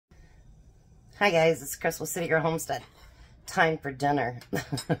Hi guys, it's Chris with City Girl Homestead. Time for dinner.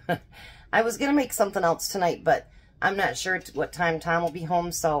 I was gonna make something else tonight, but I'm not sure what time Tom will be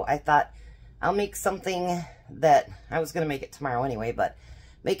home, so I thought I'll make something that I was gonna make it tomorrow anyway, but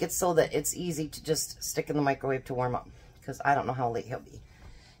make it so that it's easy to just stick in the microwave to warm up, because I don't know how late he'll be.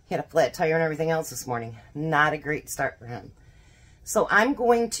 He had a flat tire and everything else this morning. Not a great start for him. So I'm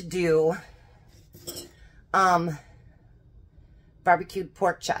going to do barbecued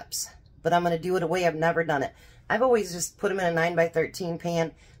pork chops. But I'm going to do it a way I've never done it. I've always just put them in a 9x13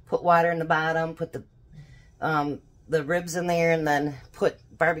 pan, put water in the bottom, put the ribs in there, and then put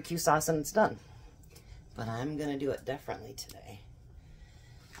barbecue sauce and it's done. But I'm going to do it differently today.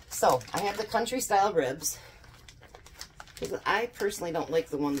 So, I have the country style ribs. I personally don't like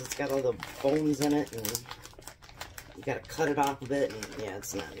the ones that's got all the bones in it, and you got to cut it off a bit, and yeah,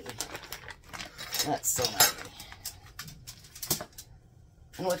 it's not me. That's so not me.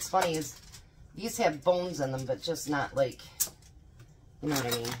 And what's funny is these have bones in them, but just not like, you know what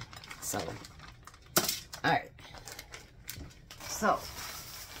I mean? So, alright. So,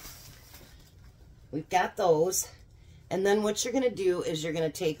 we've got those. And then what you're going to do is you're going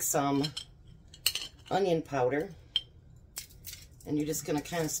to take some onion powder. And you're just going to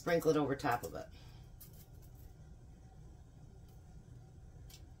kind of sprinkle it over top of it.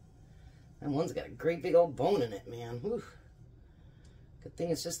 And one's got a great big old bone in it, man. Whew. Good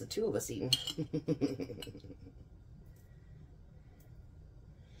thing it's just the two of us eating.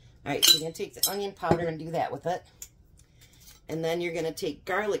 Alright, so you're going to take the onion powder and do that with it. And then you're going to take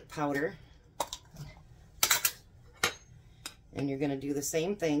garlic powder. And you're going to do the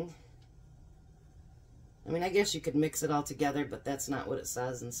same thing. I mean, I guess you could mix it all together, but that's not what it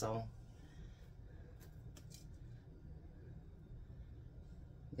says, and so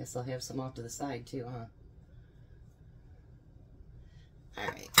I guess I'll have some off to the side too, huh?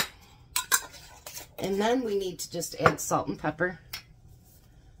 Alright. And then we need to just add salt and pepper.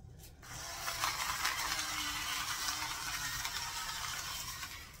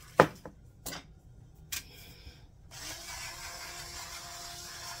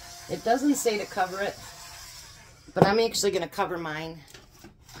 It doesn't say to cover it, but I'm actually going to cover mine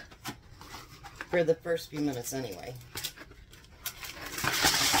for the first few minutes anyway.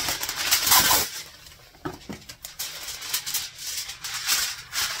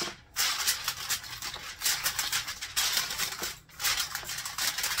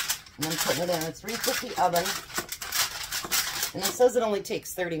 And I'm putting it in a 350 oven. And it says it only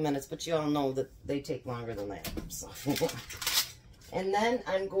takes 30 minutes, but you all know that they take longer than that. So. And then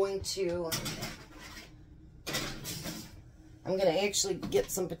I'm going to actually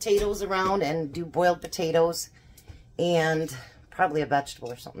get some potatoes around and do boiled potatoes and probably a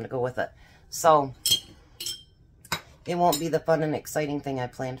vegetable or something to go with it. So it won't be the fun and exciting thing I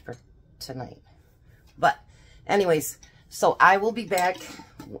planned for tonight. But anyways, so I will be back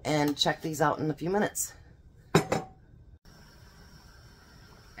and check these out in a few minutes.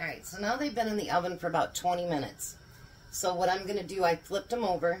 Alright, so now they've been in the oven for about 20 minutes. So what I'm going to do, I flipped them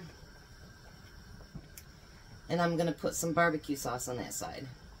over. And I'm going to put some barbecue sauce on that side.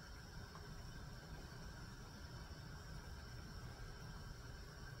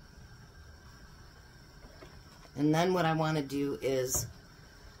 And then what I want to do is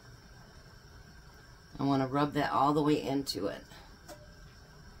I want to rub that all the way into it.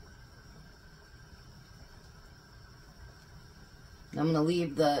 I'm going to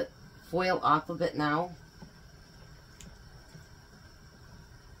leave the foil off of it now.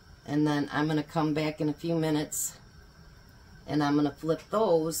 And then I'm going to come back in a few minutes and I'm going to flip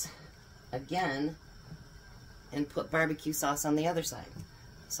those again and put barbecue sauce on the other side.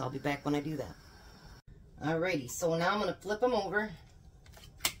 So I'll be back when I do that. Alrighty, so now I'm going to flip them over.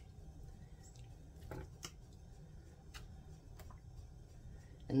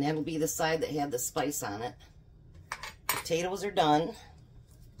 And that'll be the side that had the spice on it. Potatoes are done.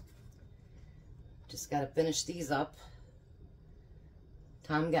 Just got to finish these up.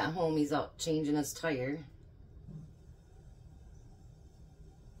 Tom got home, he's out changing his tire.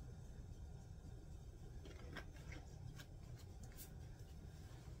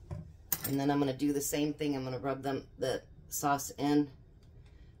 And then I'm going to do the same thing. I'm going to rub the sauce in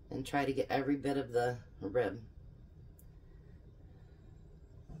and try to get every bit of the rib.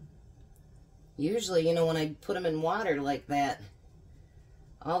 Usually, you know, when I put them in water like that,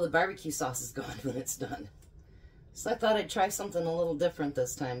 all the barbecue sauce is gone when it's done. So I thought I'd try something a little different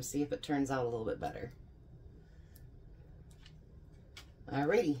this time, see if it turns out a little bit better.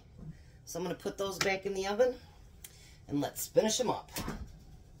 Alrighty, so I'm going to put those back in the oven, and let's finish them up.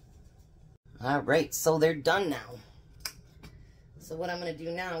 Alright, so they're done now. So what I'm going to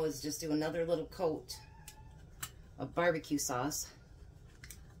do now is just do another little coat of barbecue sauce.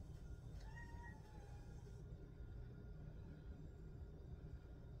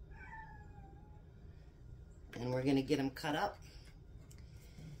 And we're going to get them cut up.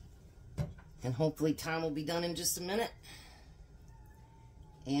 And hopefully Tom will be done in just a minute.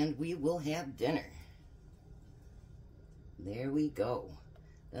 And we will have dinner. There we go.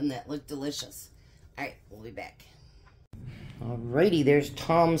 Doesn't that look delicious? Alright, we'll be back. Alrighty, there's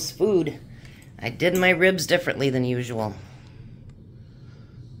Tom's food. I did my ribs differently than usual.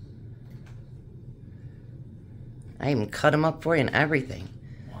 I even cut them up for you and everything.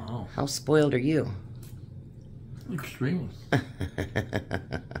 Wow. How spoiled are you? Extremely. What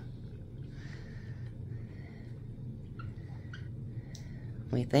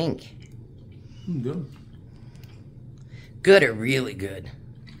do you think? Good. Good or really good?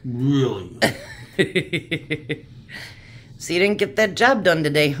 Really good. So you didn't get that job done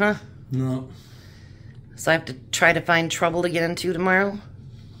today, huh? No. So I have to try to find trouble to get into tomorrow?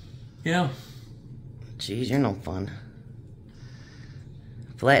 Yeah. Jeez, you're no fun.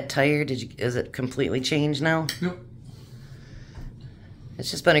 Flat tire, is it completely changed now? Yep.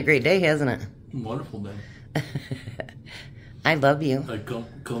 It's just been a great day, hasn't it? Wonderful day. I love you. I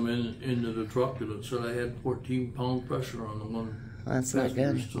come into the truck and it said I had 14-pound pressure on the one. That's not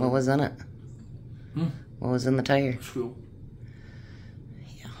good. So. What was in it? What was in the tire? Screw.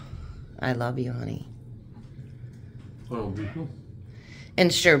 Yeah. I love you, honey. Well, do you?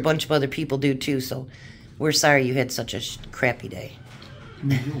 And sure, a bunch of other people do too, so we're sorry you had such a crappy day.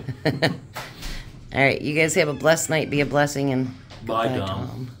 Me too. All right, you guys have a blessed night. Be a blessing, and Bye, goodbye,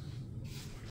 Tom.